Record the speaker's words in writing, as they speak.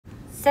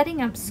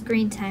Setting up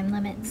screen time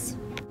limits.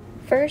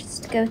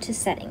 First, go to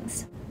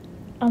Settings.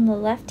 On the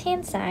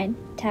left-hand side,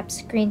 tap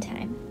Screen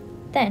Time,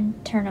 then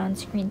turn on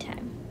Screen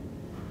Time.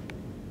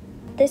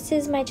 This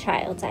is my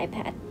child's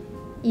iPad.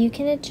 You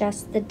can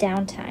adjust the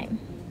downtime.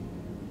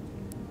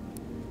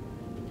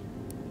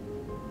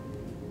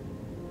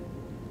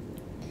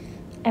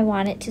 I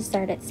want it to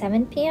start at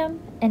 7 p.m.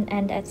 and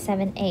end at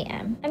 7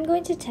 a.m. I'm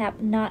going to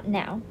tap Not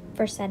Now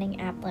for setting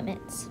app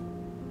limits.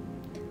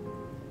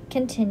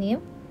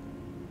 Continue.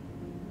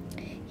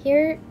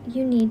 Here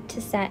you need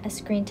to set a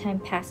screen time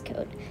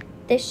passcode.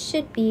 This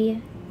should be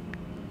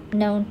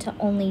known to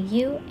only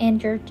you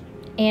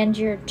and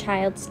your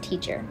child's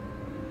teacher.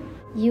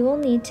 You will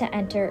need to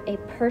enter a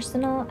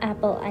personal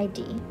Apple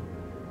ID.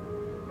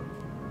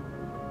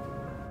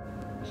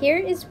 Here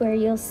is where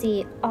you'll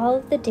see all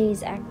of the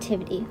day's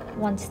activity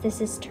once this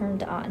is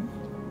turned on.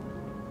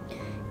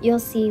 You'll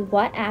see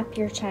what app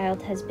your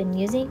child has been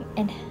using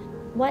and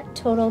what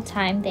total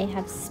time they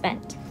have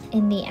spent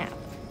in the app.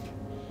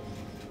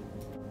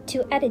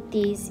 To edit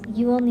these,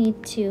 you will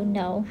need to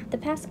know the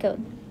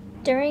passcode.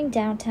 During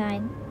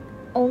downtime,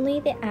 only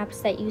the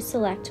apps that you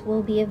select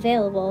will be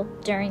available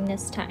during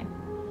this time.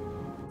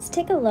 Let's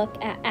take a look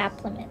at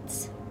app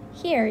limits.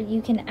 Here,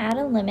 you can add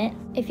a limit.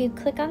 If you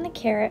click on the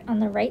caret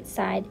on the right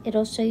side,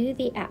 it'll show you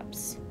the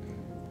apps.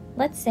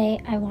 Let's say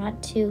I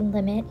want to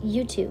limit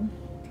YouTube.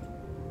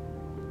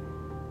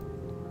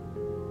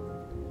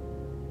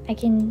 I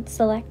can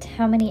select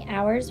how many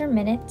hours or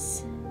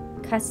minutes,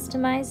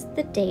 customize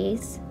the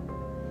days,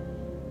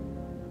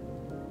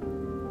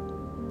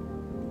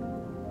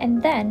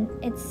 and then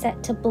it's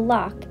set to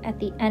block at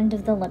the end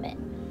of the limit.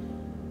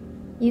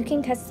 You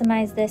can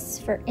customize this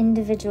for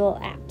individual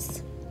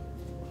apps.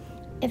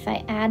 If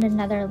I add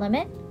another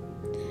limit,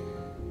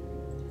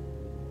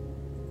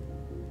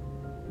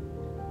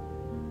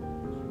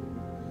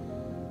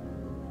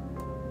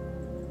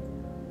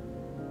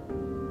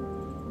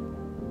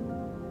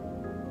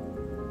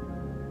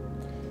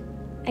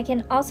 I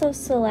can also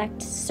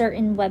select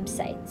certain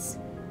websites.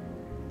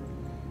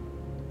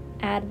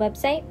 Add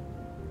website.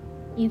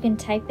 You can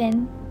type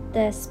in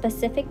the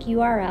specific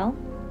URL,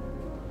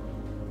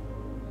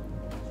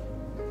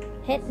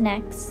 hit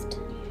next,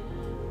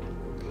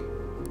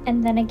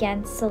 and then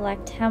again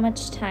select how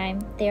much time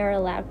they are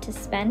allowed to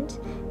spend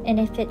and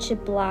if it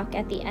should block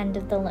at the end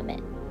of the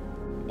limit.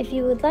 If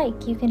you would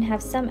like, you can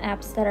have some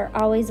apps that are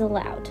always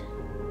allowed.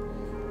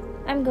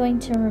 I'm going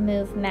to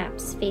remove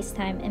Maps,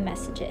 FaceTime, and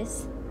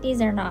Messages. These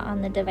are not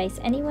on the device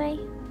anyway.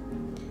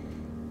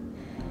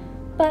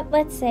 But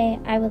let's say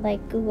I would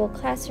like Google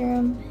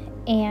Classroom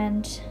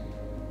and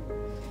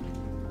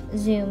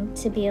Zoom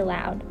to be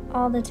allowed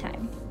all the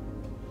time.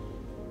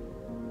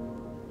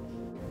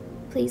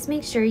 Please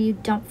make sure you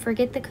don't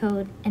forget the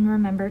code and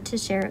remember to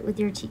share it with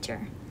your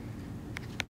teacher.